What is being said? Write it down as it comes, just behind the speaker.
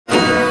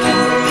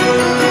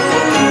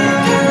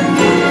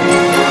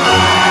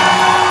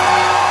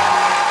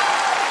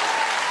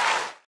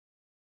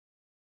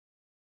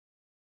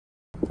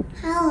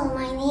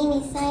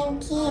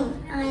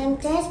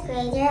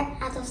grader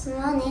at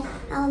Osmani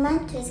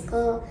Elementary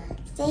School.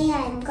 Today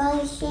I am going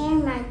to share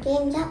my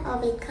dream job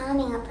of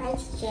becoming a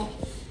protege.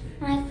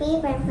 My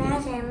favorite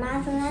breads are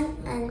madeleine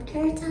and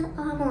curtain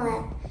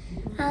omelette.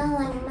 I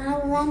like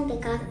madeleine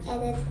because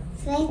it is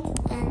sweet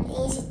and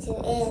easy to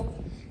eat.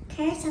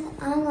 Curtain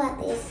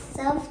omelette is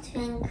soft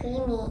and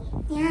creamy.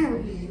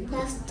 Yum!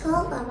 Just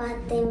talk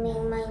about them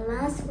make my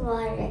mouth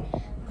water.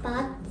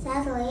 But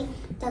sadly,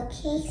 the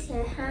cakes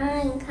are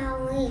high in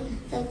calories,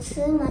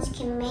 so too much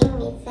can make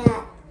me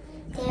fat.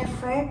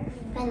 Therefore,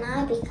 when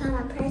I become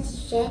a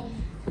protege,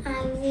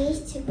 I wish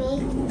to bake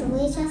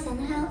delicious and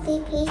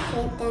healthy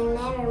pastries that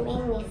never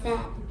make me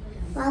fat.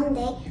 One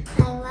day,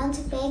 I want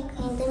to bake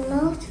in the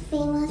most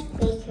famous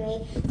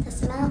bakery. The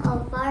smell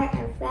of butter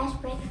and fresh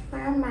bread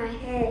warms my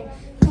heart.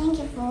 Thank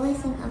you for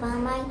listening about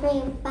my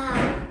dream.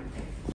 Bye.